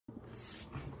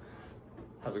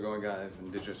How's it going, guys?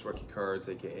 Indigenous Rookie Cards,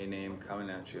 aka Name, coming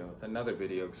at you with another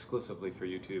video exclusively for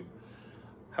YouTube.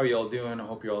 How are you all doing? I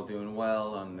hope you're all doing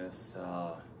well on this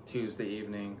Tuesday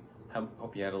evening.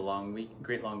 Hope you had a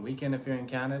great long weekend if you're in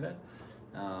Canada.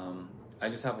 I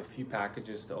just have a few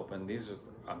packages to open.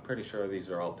 I'm pretty sure these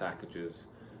are all packages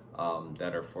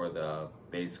that are for the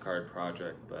base card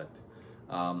project, but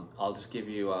I'll just give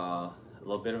you a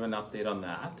little bit of an update on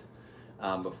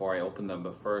that before I open them.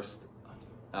 But first,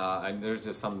 there's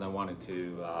just something I wanted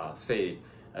to say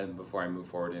before I move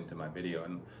forward into my video.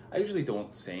 And I usually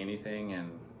don't say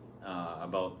anything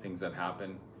about things that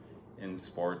happen in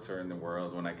sports or in the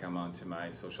world when I come onto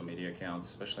my social media accounts,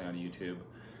 especially on YouTube.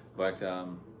 But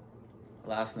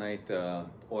last night the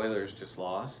Oilers just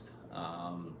lost.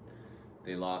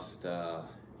 They lost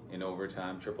in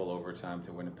overtime, triple overtime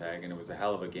to Winnipeg, and it was a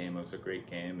hell of a game. It was a great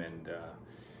game, and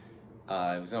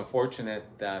it was unfortunate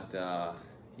that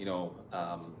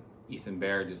Ethan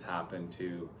Bear just happened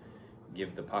to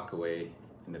give the puck away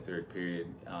in the third period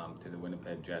to the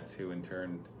Winnipeg Jets, who in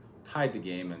turn tied the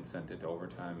game and sent it to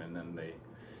overtime, and then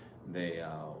they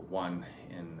won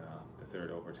in the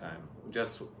third overtime.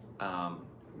 Just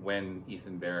when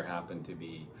Ethan Bear happened to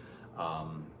be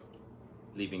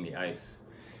leaving the ice.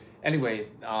 Anyway,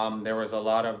 there was a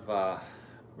lot of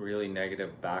really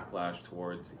negative backlash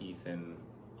towards Ethan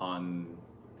on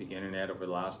the internet over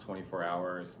the last 24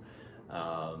 hours.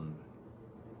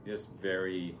 Just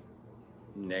very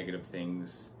negative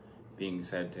things being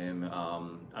said to him.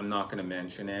 I'm not going to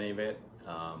mention any of it.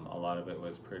 A lot of it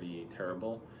was pretty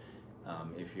terrible.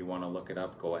 If you want to look it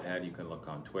up, go ahead. You can look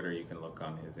on Twitter, you can look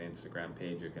on his Instagram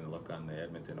page, you can look on the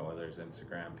Edmonton Oilers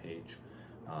Instagram page,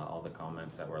 all the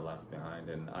comments that were left behind.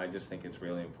 And I just think it's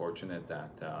really unfortunate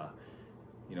that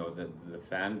the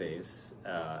fan base,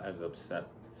 as upset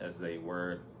as they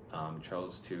were,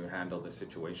 chose to handle the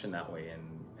situation that way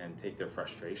and take their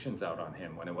frustrations out on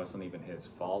him when it wasn't even his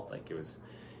fault. Like,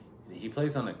 he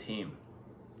plays on a team,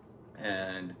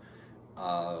 and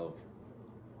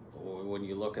when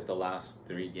you look at the last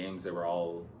 3 games, they were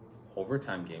all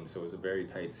overtime games, so it was a very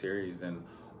tight series, and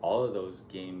all of those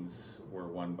games were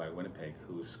won by Winnipeg,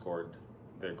 who scored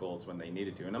their goals when they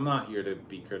needed to. And I'm not here to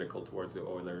be critical towards the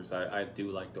Oilers. I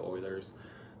do like the Oilers.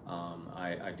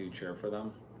 I do cheer for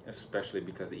them, especially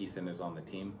because Ethan is on the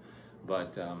team.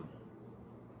 But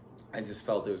I just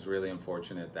felt it was really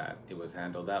unfortunate that it was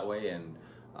handled that way. And,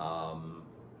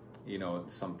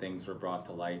 some things were brought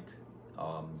to light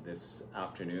this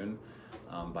afternoon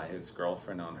by his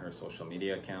girlfriend on her social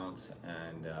media accounts.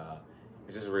 And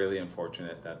it's just really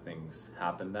unfortunate that things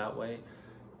happened that way.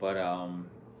 But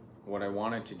what I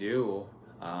wanted to do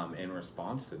in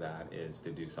response to that is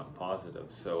to do something positive.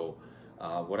 So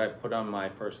what I've put on my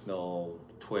personal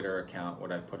Twitter account,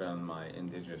 what I put on my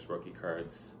Indigenous Rookie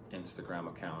Cards Instagram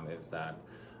account, is that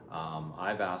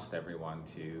I've asked everyone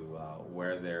to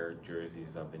wear their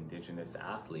jerseys of Indigenous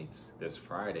athletes this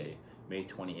Friday, May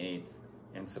 28th,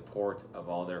 in support of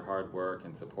all their hard work,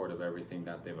 in support of everything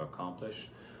that they've accomplished,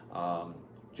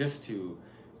 just to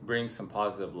bring some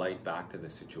positive light back to the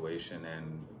situation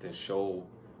and to show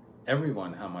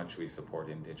everyone how much we support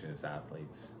Indigenous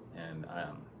athletes. And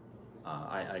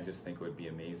I just think it would be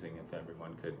amazing if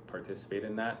everyone could participate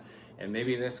in that. And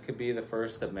maybe this could be the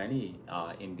first of many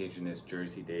Indigenous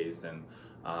Jersey Days. And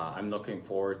I'm looking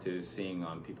forward to seeing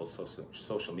on people's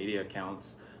social media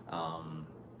accounts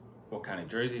what kind of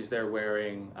jerseys they're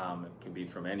wearing. It can be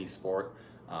from any sport.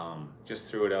 Just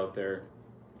threw it out there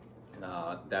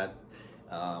that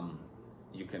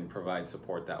you can provide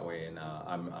support that way. And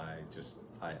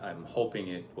I'm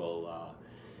hoping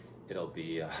it'll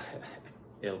be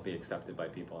accepted by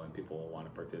people, and people will want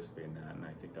to participate in that. And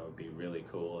I think that would be really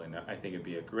cool, and I think it'd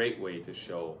be a great way to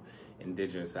show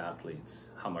Indigenous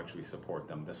athletes how much we support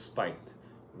them, despite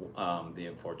the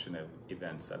unfortunate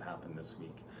events that happened this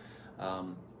week.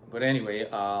 But anyway,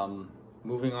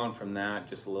 moving on from that,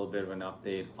 just a little bit of an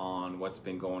update on what's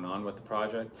been going on with the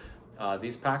project.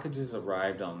 These packages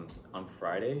arrived on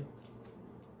Friday,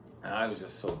 and I was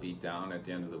just so beat down at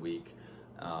the end of the week.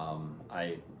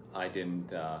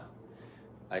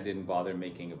 I didn't bother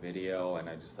making a video, and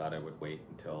I just thought I would wait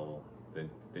until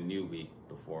the new week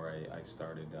before I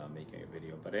started making a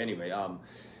video. But anyway,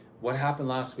 what happened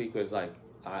last week was, like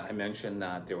I mentioned,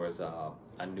 that there was a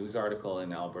news article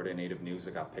in Alberta Native News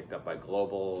that got picked up by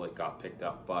Global. It got picked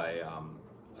up by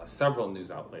several news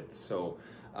outlets. So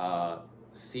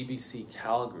CBC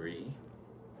Calgary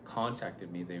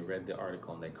contacted me. They read the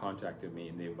article and they contacted me,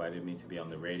 and they invited me to be on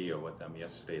the radio with them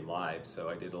yesterday live. So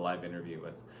I did a live interview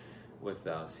with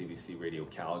CBC Radio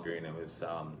Calgary, and it was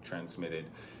transmitted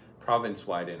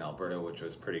province-wide in Alberta, which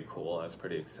was pretty cool. I was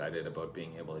pretty excited about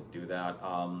being able to do that.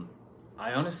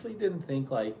 I honestly didn't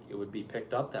think like it would be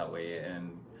picked up that way,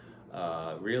 and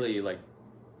really like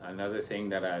another thing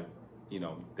that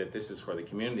that this is for the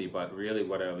community, but really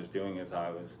what I was doing is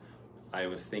I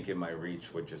was thinking my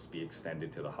reach would just be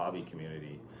extended to the hobby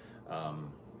community.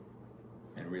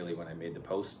 And really when I made the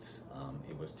posts,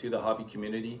 it was to the hobby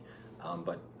community,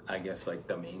 but I guess like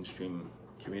the mainstream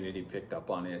community picked up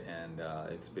on it, and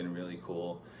it's been really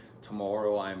cool.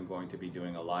 Tomorrow I'm going to be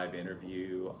doing a live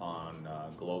interview on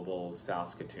Global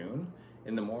Saskatoon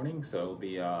in the morning, so it'll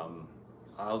be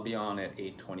I'll be on at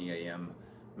 8:20 a.m.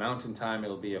 Mountain Time.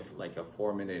 It'll be like a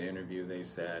 4-minute interview, they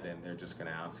said, and they're just going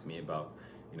to ask me about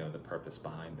the purpose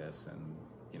behind this, and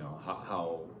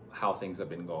how things have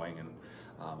been going. And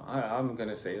I'm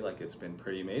gonna say like it's been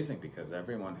pretty amazing, because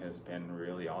everyone has been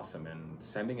really awesome and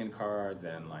sending in cards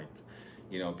and like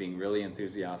being really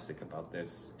enthusiastic about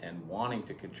this and wanting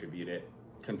to contribute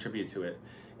to it.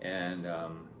 And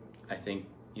I think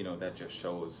that just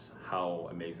shows how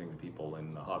amazing the people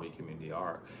in the hobby community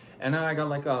are. And I got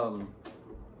like a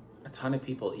ton of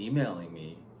people emailing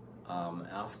me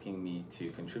asking me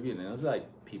to contribute, and it was like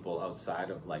people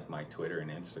outside of like my Twitter and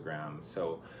Instagram.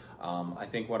 So I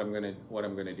think what I'm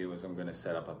gonna do is I'm gonna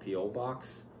set up a PO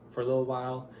box for a little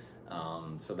while,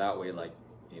 so that way like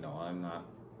I'm not,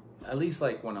 at least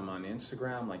like when I'm on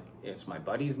Instagram, like it's my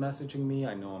buddies messaging me,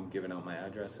 I know I'm giving out my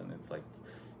address, and it's like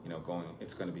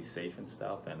it's going to be safe and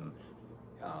stuff. And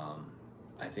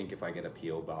I think if I get a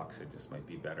PO box, it just might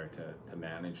be better to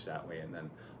manage that way. And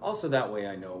then also that way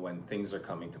I know when things are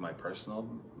coming to my personal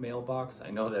mailbox,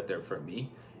 I know that they're for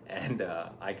me, and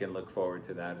I can look forward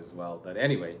to that as well. But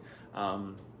anyway,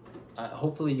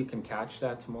 hopefully you can catch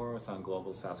that tomorrow. It's on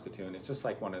Global Saskatoon. It's just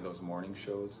like one of those morning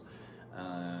shows.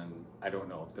 I don't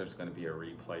know if there's going to be a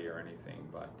replay or anything,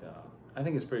 but I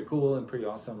think it's pretty cool and pretty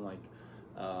awesome, like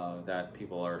that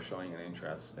people are showing an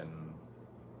interest, and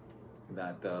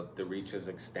that the reach is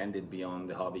extended beyond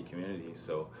the hobby community.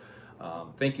 So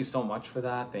thank you so much for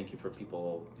that. Thank you for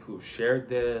people who've shared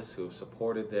this, who've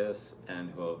supported this,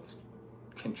 and who have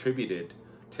contributed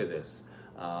to this.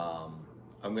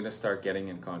 I'm going to start getting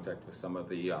in contact with some of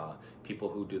the people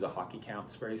who do the hockey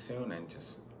camps very soon, and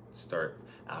just start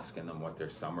asking them what their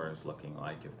summer is looking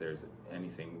like, if there's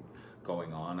anything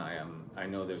going on. I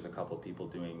know there's a couple people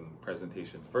doing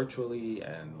presentations virtually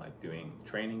and like doing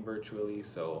training virtually,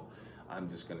 so I'm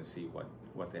just going to see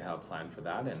what they have planned for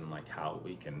that, and like how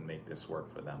we can make this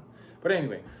work for them. But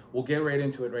anyway, we'll get right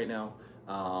into it right now,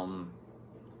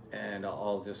 and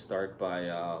I'll just start by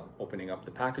opening up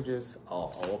the packages.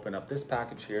 I'll open up this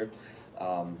package here.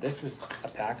 This is a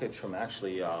package from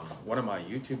actually one of my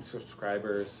YouTube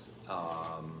subscribers.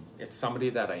 It's somebody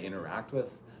that I interact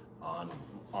with on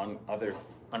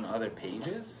other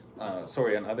pages,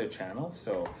 on other channels.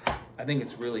 So I think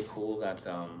it's really cool that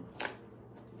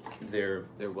they're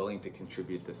willing to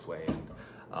contribute this way,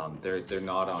 and they're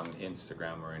not on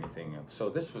Instagram or anything. So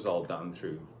this was all done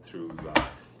through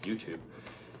YouTube.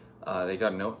 They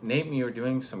got a note: Nate, you're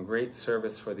doing some great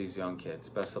service for these young kids.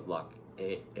 Best of luck.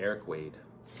 Eric Wade,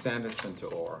 Sanderson to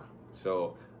Orr.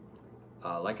 So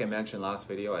like I mentioned last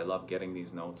video, I love getting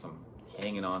these notes. I'm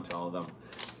hanging on to all of them.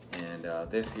 And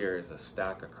this here is a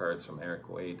stack of cards from Eric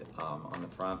Wade on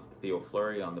the front, Theo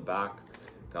Fleury on the back.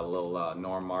 Got a little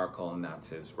Norm Markle, and that's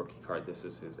his rookie card. This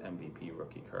is his MVP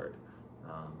rookie card.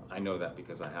 I know that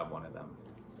because I have one of them.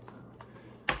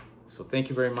 So thank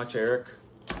you very much, Eric.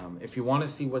 If you want to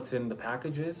see what's in the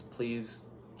packages, please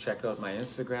check out my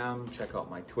Instagram, check out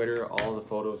my Twitter. All the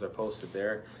photos are posted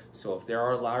there. So if there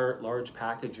are large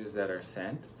packages that are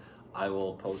sent, I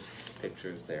will post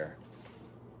pictures there.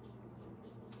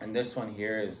 And this one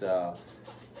here is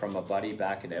from a buddy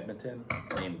back in Edmonton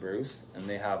named Bruce, and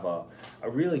they have a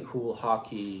really cool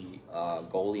hockey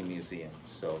goalie museum.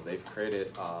 So they've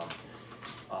created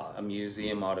a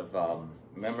museum out of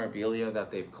memorabilia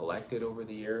that they've collected over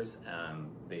the years,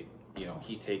 and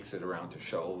he takes it around to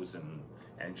shows and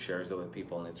shares it with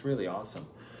people, and it's really awesome.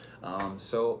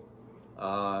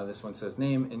 This one says,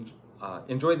 Name,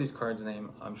 enjoy these cards, Name.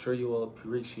 I'm sure you will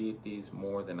appreciate these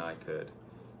more than I could.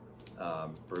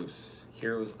 Bruce,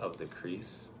 Heroes of the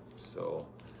Crease. So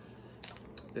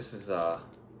this is a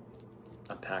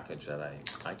package that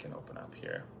I can open up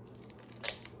here.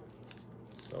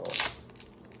 So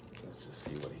let's just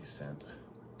see what he sent.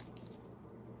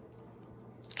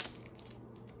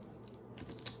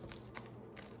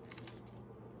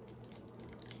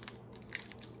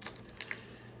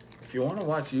 If you want to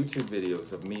watch YouTube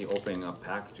videos of me opening up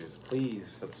packages, please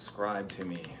subscribe to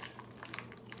me,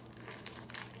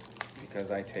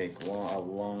 because I take a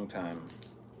long time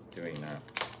doing that.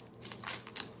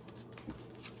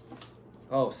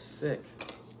 Oh, sick.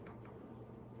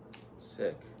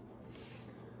 Sick.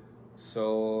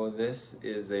 So this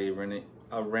is a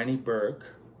Rennie Burke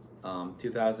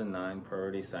 2009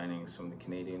 priority signings from the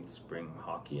Canadian Spring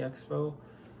Hockey Expo.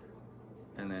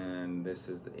 And then this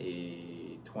is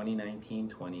a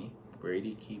 2019-20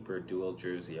 Brady Keeper dual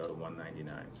jersey out of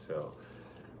 199. So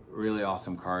really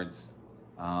awesome cards.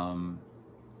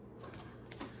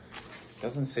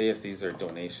 Doesn't say if these are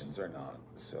donations or not.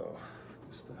 So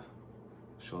just to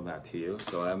show that to you.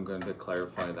 So I'm going to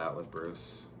clarify that with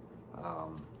Bruce.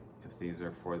 If these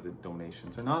are for the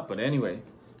donations or not. But anyway,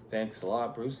 thanks a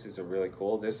lot, Bruce. These are really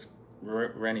cool. This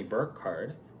Rennie Burke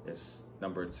card is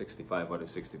numbered 65 out of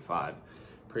 65.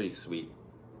 Pretty sweet.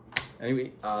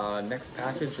 Anyway, next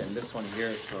package, and this one here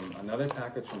is from another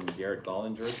package from Garrett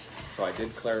Gollinger. So I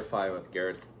did clarify with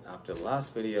Garrett after the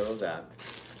last video that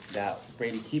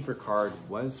Brady Keeper card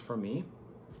was for me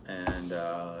and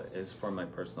is for my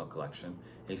personal collection.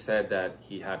 He said that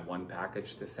he had one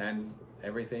package to send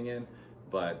everything in,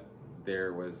 but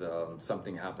there was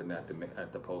something happened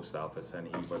at the post office and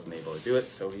he wasn't able to do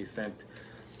it, so he sent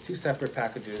two separate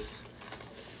packages.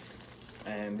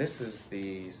 And this is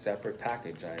the separate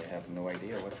package. I have no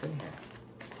idea what's in here.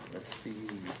 Let's see.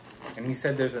 And he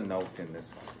said there's a note in this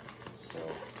one.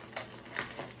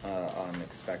 So I'm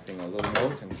expecting a little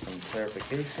note and some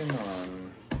clarification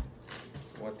on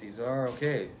what these are.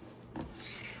 Okay.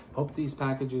 Hope these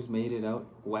packages made it out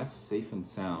west safe and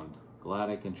sound. Glad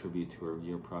I contribute to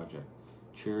your project.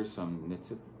 Cheers from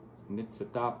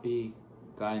Nitsitapi,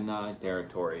 Kainai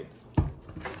territory.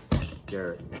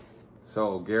 Garrett.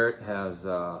 So Garrett has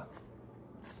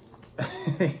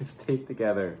he's taped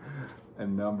together a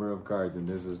number of cards, and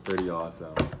this is pretty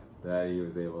awesome that he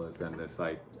was able to send this.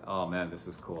 Like, oh man, this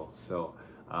is cool. So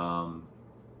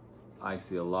I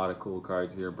see a lot of cool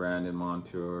cards here. Brandon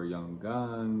Montour, Young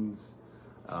Guns,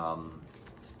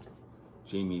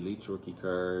 Jamie Leach rookie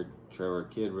card, Trevor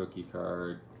Kidd rookie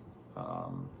card.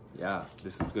 Yeah,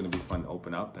 this is going to be fun to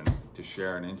open up and to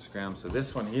share on Instagram. So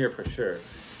this one here for sure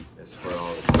is for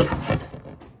all the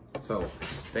kids. So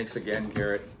thanks again,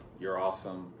 Garrett. You're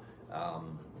awesome.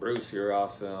 Bruce, you're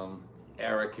awesome.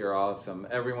 Eric, you're awesome.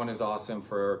 Everyone is awesome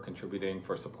for contributing,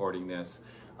 for supporting this,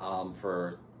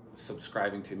 for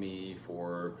subscribing to me,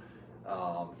 for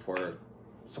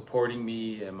supporting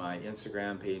me and my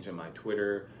Instagram page and my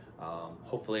Twitter.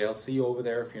 Hopefully I'll see you over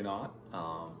there if you're not.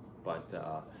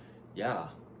 Yeah,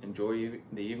 enjoy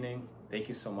the evening. Thank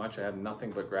you so much. I have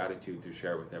nothing but gratitude to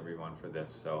share with everyone for this.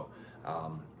 So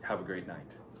have a great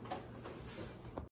night.